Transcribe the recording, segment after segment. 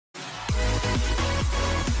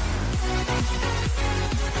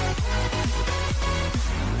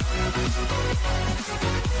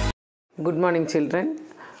Good morning, children.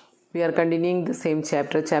 We are continuing the same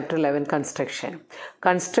chapter, chapter 11, construction.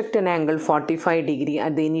 Construct an angle 45 degree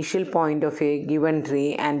at the initial point of a given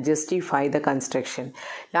ray and justify the construction.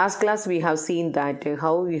 Last class we have seen that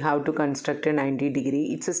how we have to construct a 90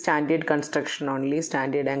 degree. It's a standard construction only,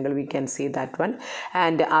 standard angle, we can see that one.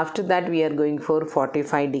 And after that we are going for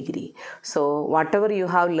 45 degree. So whatever you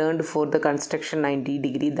have learned for the construction 90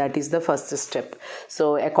 degree, that is the first step.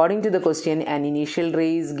 So according to the question, an initial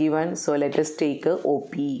ray is given. So let us take a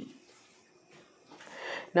OP.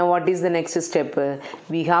 Now what is the next step?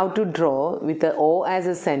 We have to draw with the O as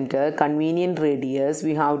a center, convenient radius,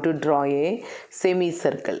 we have to draw a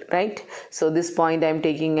semicircle, right? So this point I am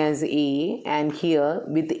taking as A, and here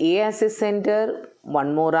with A as a center,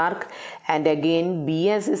 one more arc, and again B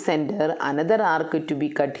as a center, another arc to be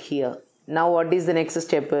cut here. Now what is the next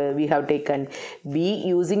step? We have taken B,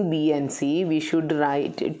 using B and C, we should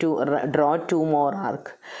draw two more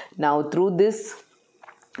arc. Now through this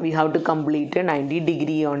we have to complete a 90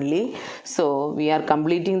 degree only. So we are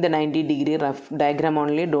completing the 90 degree rough diagram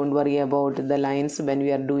only. Don't worry about the lines. When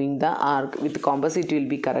we are doing the arc with compass, it will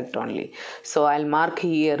be correct only. So I'll mark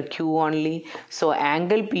here Q only. So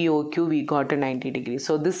angle POQ, we got a 90 degree.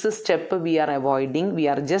 So this step we are avoiding. We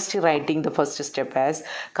are just writing the first step as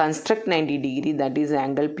construct 90 degree, that is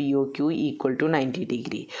angle POQ equal to 90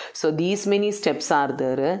 degree. So these many steps are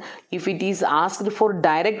there. If it is asked for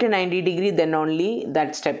direct 90 degree, then only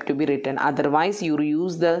that step to be written. Otherwise you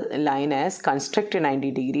use the line as construct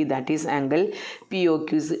 90 degree, that is angle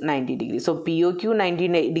POQ is 90 degree. So POQ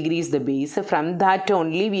 90 degree is the base. From that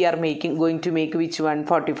only we are going to make which one?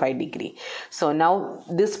 45 degree. So now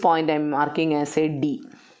this point I am marking as a D,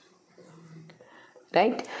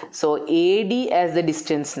 right? So AD as the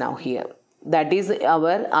distance now here. That is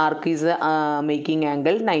our arc is making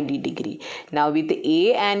angle 90 degree. Now with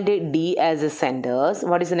A and D as centers,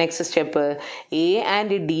 what is the next step? A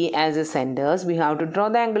and D as centers, we have to draw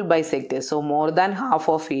the angle bisector. So more than half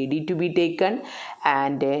of AD to be taken,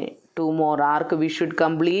 and two more arc we should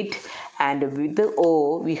complete, and with the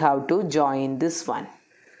O we have to join this one.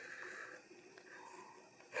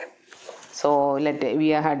 So we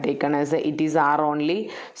have taken as it is R only.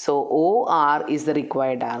 So OR is the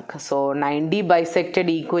required arc. So 90 bisected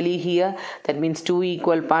equally here. That means two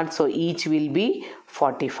equal parts. So each will be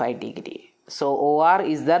 45 degree. So OR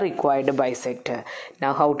is the required bisector.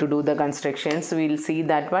 Now how to do the constructions? We will see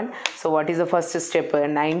that one. So what is the first step?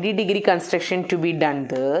 90 degree construction to be done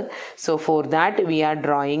there. So for that we are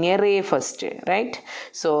drawing a ray first, right?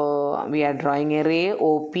 So we are drawing a ray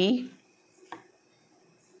OP.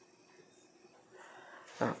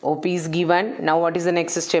 OP is given. Now what is the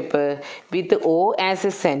next step? With O as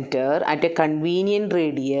a center at a convenient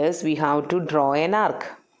radius, we have to draw an arc.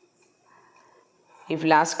 If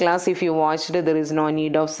last class if you watched, there is no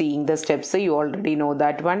need of seeing the steps, you already know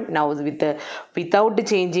that one. Now without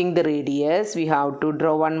changing the radius, we have to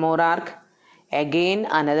draw one more arc, again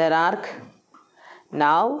another arc.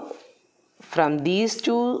 Now from these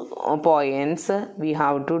two points we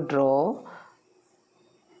have to draw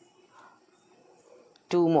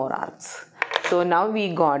two more arcs. So now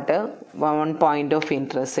we got one point of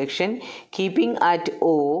intersection. Keeping at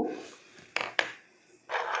O,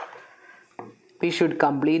 we should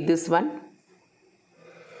complete this one.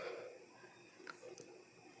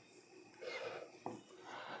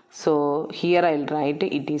 So here I'll write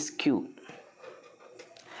it is Q.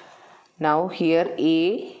 Now here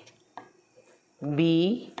A,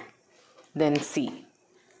 B, then C.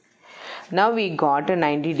 Now we got a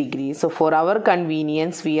 90 degrees. So for our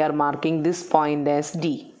convenience, we are marking this point as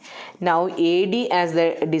D. Now AD as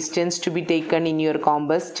the distance to be taken in your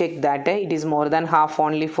compass. Check that it is more than half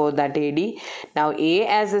only for that AD. Now A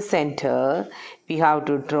as a center, we have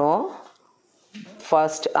to draw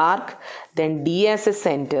first arc. Then D as a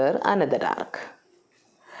center, another arc.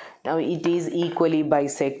 Now it is equally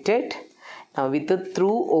bisected. Now with the through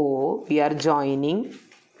O, we are joining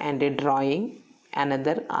and drawing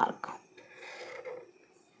another arc.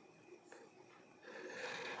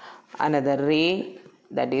 Another ray,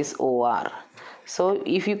 that is OR. So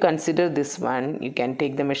if you consider this one, you can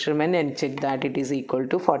take the measurement and check that it is equal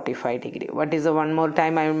to 45 degree. What is the one more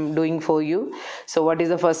time I am doing for you? So what is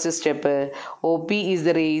the first step? OP is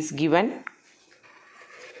the ray is given,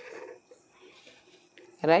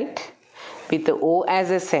 right? With the O as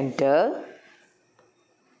a center,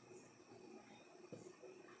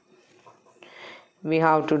 we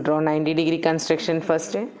have to draw 90 degree construction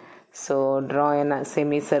first. So draw a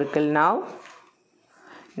semicircle now.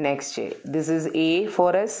 Next, this is A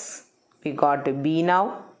for us. We got B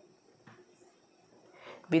now.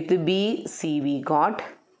 With B, C we got.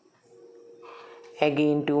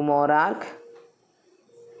 again 2 more arc.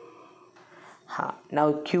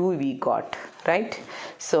 Now Q we got, right?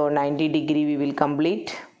 So 90 degree we will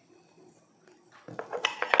complete.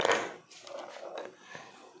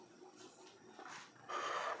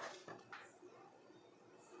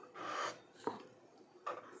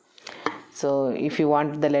 So if you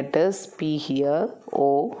want the letters P here,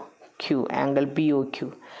 O, Q, angle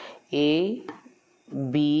POQ, A,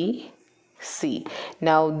 B, C.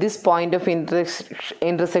 Now this point of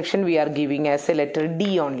intersection we are giving as a letter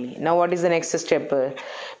D only. Now what is the next step?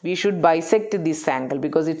 We should bisect this angle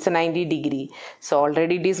because it's a 90 degree. So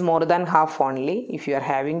already it is more than half only. If you are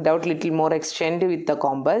having doubt, little more extend with the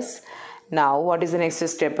compass. Now what is the next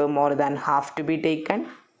step? More than half to be taken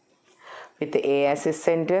with the A as a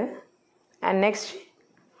center and next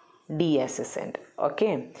D as a center.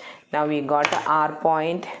 Okay. Now we got a R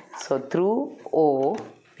point. So through O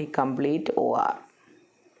we complete OR.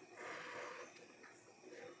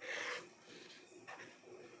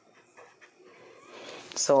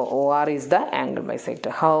 So OR is the angle bisector.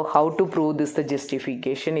 How to prove this? The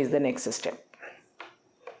justification is the next step.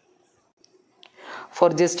 For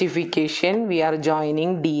justification we are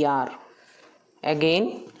joining DR.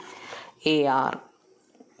 Again AR.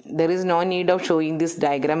 There is no need of showing this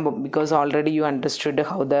diagram because already you understood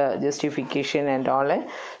how the justification and all.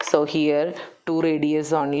 So here 2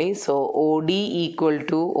 radius only. So OD equal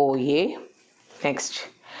to OA. Next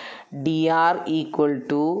DR equal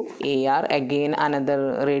to AR. Again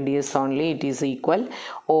another radius only. It is equal.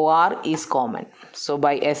 OR is common. So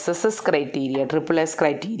by SSS criteria, triple S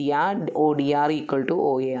criteria, ODR equal to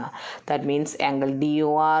OAR. That means angle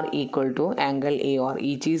DOR equal to angle AR.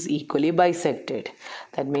 Each is equally bisected.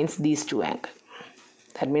 That means these two angles.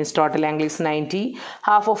 That means total angle is 90.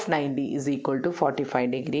 Half of 90 is equal to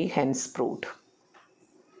 45 degree. Hence proved.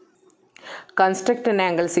 Construct an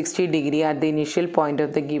angle 60 degree at the initial point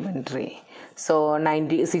of the given ray. So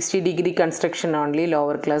 60 degree construction only.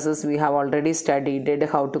 Lower classes we have already studied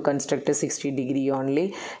how to construct a 60 degree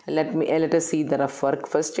only. Let us see the rough work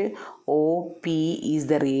first. OP is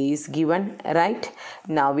the ray is given, right?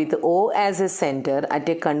 Now with O as a center at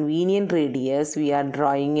a convenient radius we are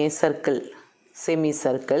drawing a circle,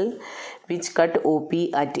 semicircle, which cut OP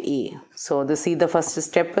at A. So see the first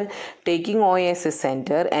step, taking O as a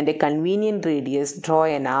center and a convenient radius, draw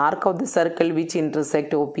an arc of the circle which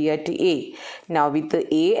intersect OP at A. Now with the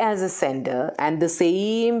A as a center and the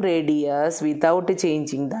same radius without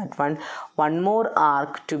changing that one more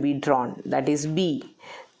arc to be drawn, that is B.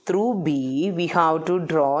 Through B we have to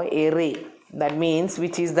draw a ray. That means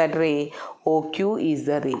which is that ray? OQ is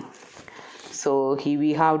the ray. So here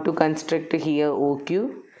we have to construct here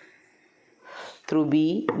OQ. Through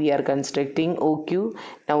B we are constructing OQ.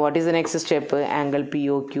 Now what is the next step? Angle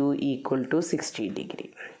POQ equal to 60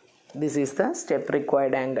 degree. This is the step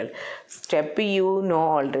required angle. Step you know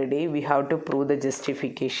already. We have to prove the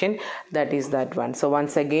justification. That is that one. So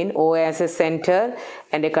once again, O as a center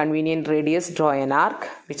and a convenient radius, draw an arc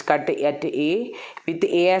which cut at A. With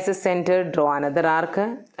A as a center, draw another arc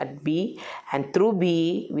at B. And through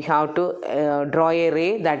B, we have to draw a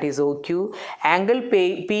ray, that is OQ. Angle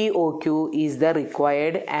POQ is the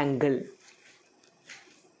required angle.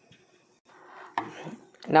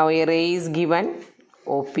 Now a ray is given.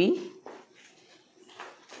 OP.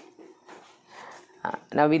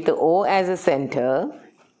 Now with the O as a center,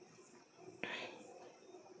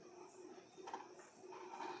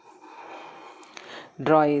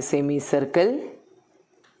 draw a semicircle.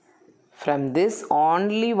 From this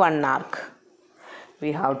only one arc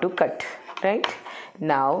we have to cut, right?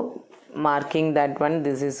 Now marking that one,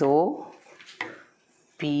 this is O,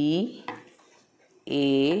 P,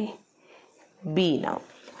 A, B. Now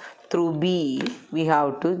through B we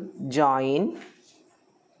have to join,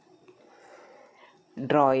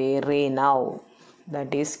 draw a ray now,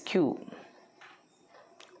 that is Q.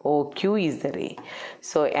 OQ is the ray.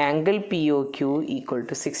 So angle POQ equal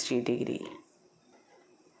to 60 degree.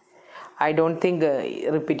 I don't think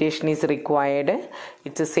repetition is required.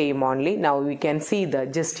 It's the same only. Now we can see the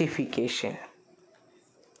justification.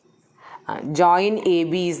 Join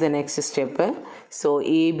AB is the next step. So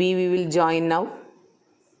AB we will join now.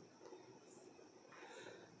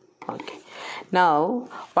 Okay. Now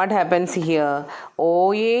what happens here?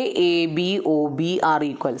 OA, AB, OB are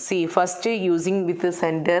equal. See, first using with the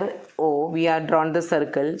center O we are drawn the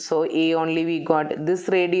circle. So A only we got. This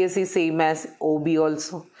radius is same as OB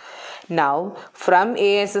also. Now from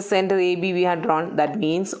A as a center AB we have drawn. That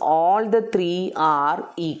means all the three are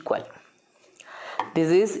equal.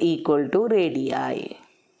 This is equal to radii.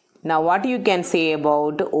 Now what you can say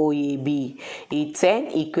about OAB? It's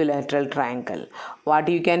an equilateral triangle. What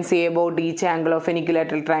you can say about each angle of an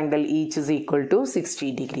equilateral triangle? Each is equal to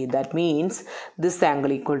 60 degree. That means this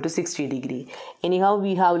angle equal to 60 degree. Anyhow,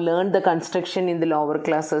 we have learned the construction in the lower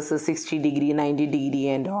classes, 60 degree, 90 degree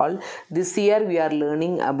and all. This year we are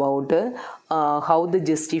learning about how the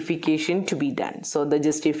justification to be done. So the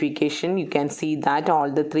justification, you can see that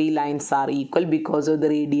all the three lines are equal because of the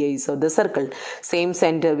radii of the circle. Same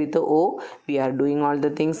center with the O. We are doing all the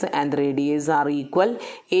things and the radii are equal.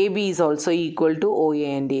 AB is also equal to OA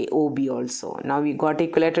and OB also. Now we got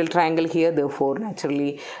equilateral triangle here, therefore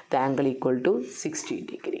naturally the angle equal to 60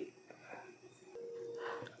 degree.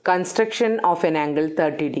 Construction of an angle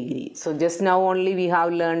 30 degree. So just now only we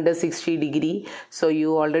have learned the 60 degree. So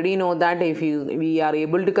you already know that if we are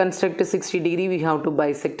able to construct a 60 degree, we have to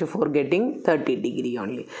bisect for getting 30 degree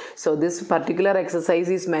only. So this particular exercise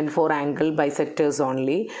is meant for angle bisectors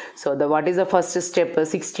only. So what is the first step?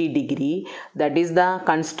 60 degree. That is the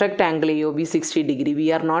construct angle AOB 60 degree.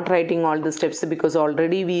 We are not writing all the steps because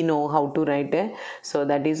already we know how to write. So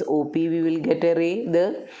that is OP. We will get a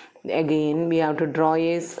ray. Again we have to draw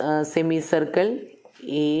a semicircle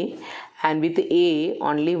A, and with A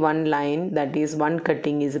only one line, that is one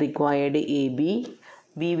cutting is required, AB.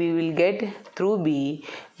 B we will get through B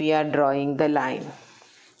we are drawing the line,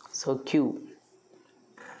 so Q.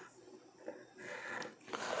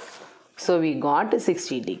 So we got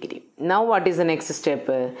 60 degree. Now what is the next step?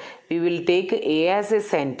 We will take A as a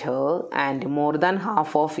center and more than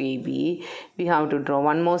half of AB. We have to draw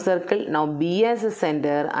one more circle. Now B as a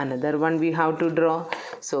center, another one we have to draw.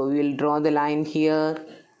 So we will draw the line here.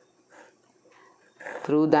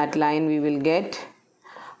 Through that line we will get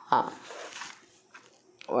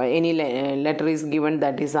any letter is given,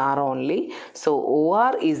 that is R only. So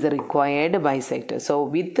OR is the required bisector. So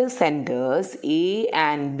with the centers A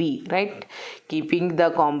and B, right, keeping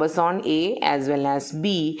the compass on A as well as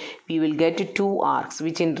B, we will get two arcs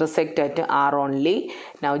which intersect at R only.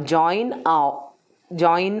 Now join OR,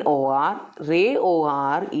 ray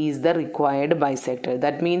OR is the required bisector.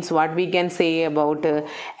 That means what we can say about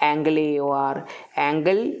angle AOR?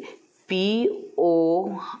 Angle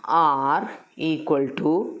POR equal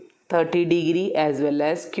to 30 degree as well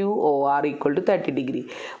as QOR equal to 30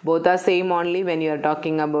 degree. Both are same only when you are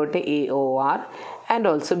talking about AOR and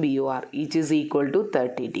also BOR. Each is equal to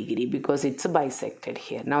 30 degree because it's bisected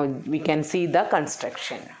here. Now we can see the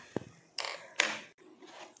construction.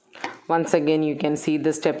 Once again you can see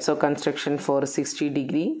the steps of construction for 60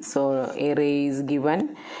 degree. So a ray is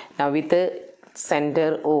given. Now with the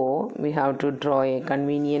center O we have to draw a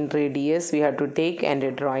convenient radius. We have to take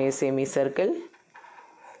and draw a semicircle.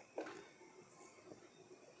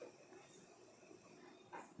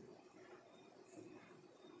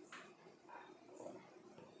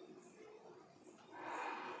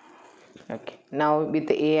 Okay, now with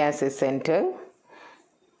A as a center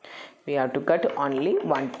we have to cut only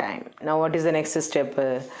one time. Now what is the next step?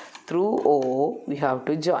 Through O we have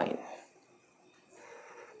to join.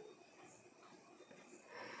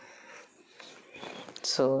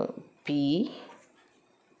 So P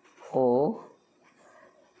O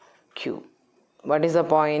Q. What is the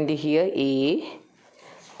point here? A.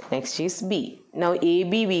 Next is B. Now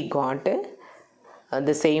AB we got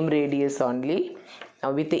the same radius only.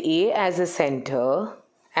 Now with the A as a center,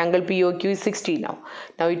 angle POQ is 60 now.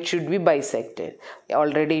 Now it should be bisected.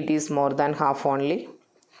 Already it is more than half only.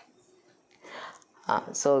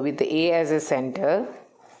 So with the A as a center,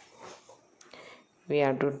 we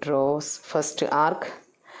have to draw first arc.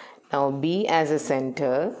 Now B as a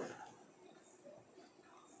center,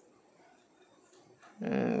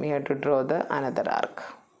 we have to draw the another arc.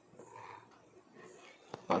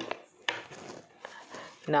 Okay.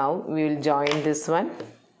 Now we will join this one.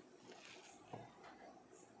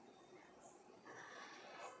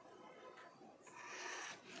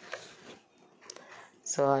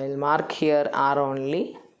 So I will mark here R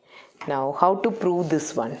only. Now how to prove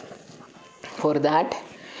this one? For that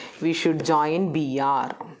we should join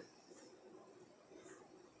BR.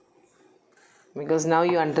 Because now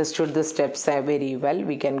you understood the steps very well,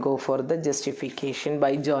 we can go for the justification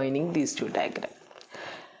by joining these two diagrams.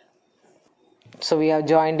 So we have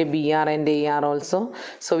joined BR and AR also.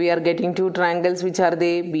 So we are getting two triangles which are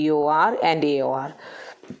the BOR and AOR.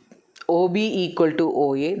 OB equal to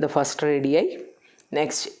OA, the first radii.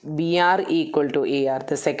 Next BR equal to AR,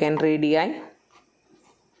 the second radii.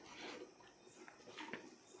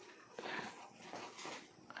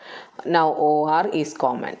 Now OR is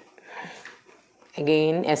common.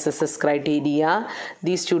 Again, SSS criteria,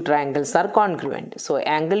 these two triangles are congruent. So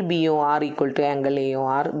angle BOR equal to angle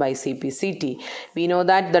AOR by CPCT. We know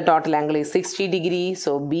that the total angle is 60 degrees.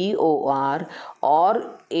 So BOR or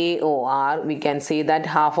AOR, we can say that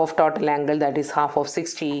half of total angle, that is half of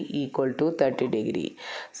 60, equal to 30 degree.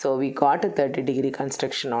 So we got a 30 degree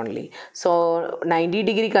construction only. So 90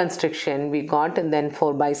 degree construction we got, and then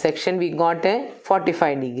for bisection we got a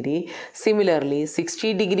 45 degree. Similarly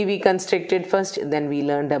 60 degree we constructed first, then we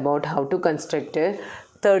learned about how to construct a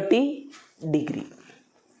 30 degree.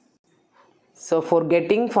 So for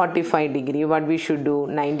getting 45 degree, what we should do?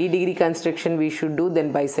 90 degree construction we should do,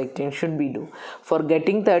 then bisecting should be do. For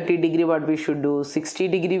getting 30 degree, what we should do? 60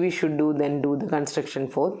 degree we should do, then do the construction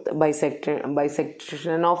for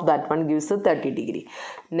bisection of that one gives a 30 degree.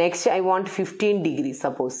 Next I want 15 degree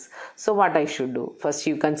suppose. So what I should do? First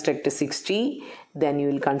you construct a 60, then you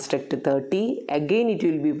will construct a 30, again it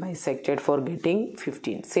will be bisected for getting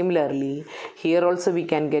 15. Similarly here also we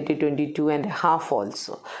can get a 22 and a half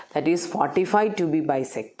also, that is 45 to be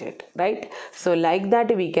bisected, right? So like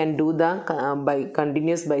that we can do the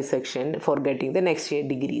continuous bisection for getting the next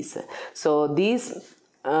degrees. So these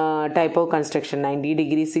type of construction, 90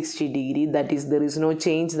 degree, 60 degree, that is there is no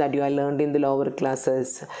change that you have learned in the lower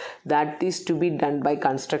classes. That is to be done by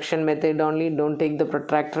construction method only. Don't take the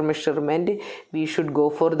protractor measurement. We should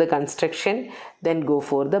go for the construction, then go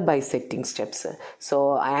for the bisecting steps.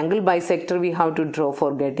 So angle bisector we have to draw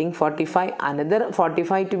for getting 45, another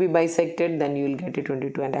 45 to be bisected, then you will get a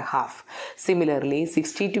 22 and a half. Similarly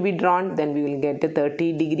 60 to be drawn, then we will get a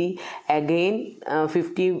 30 degree. Again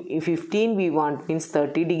 15 we want, means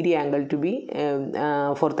 30 degree angle to be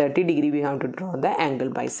for 30 degree we have to draw the angle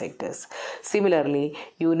bisectors. Similarly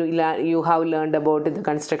you have learned about the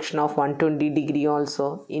construction of 120 degree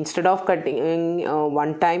also. Instead of cutting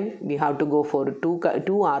one time, we have to go for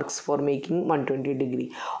two arcs for making 120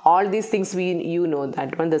 degree. All these things you know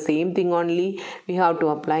that one, the same thing only we have to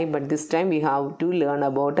apply, but this time we have to learn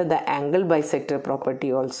about the angle bisector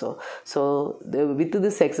property also. So with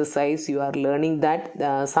this exercise you are learning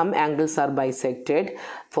that some angles are bisected.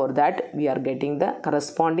 For that we are getting the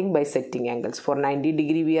corresponding bisecting angles. For 90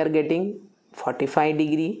 degree we are getting 45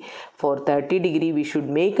 degree. For 30 degree we should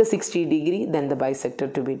make a 60 degree, then the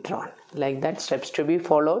bisector to be drawn. Like that, steps to be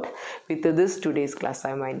followed. With this today's class I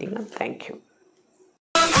am winding up. Thank you.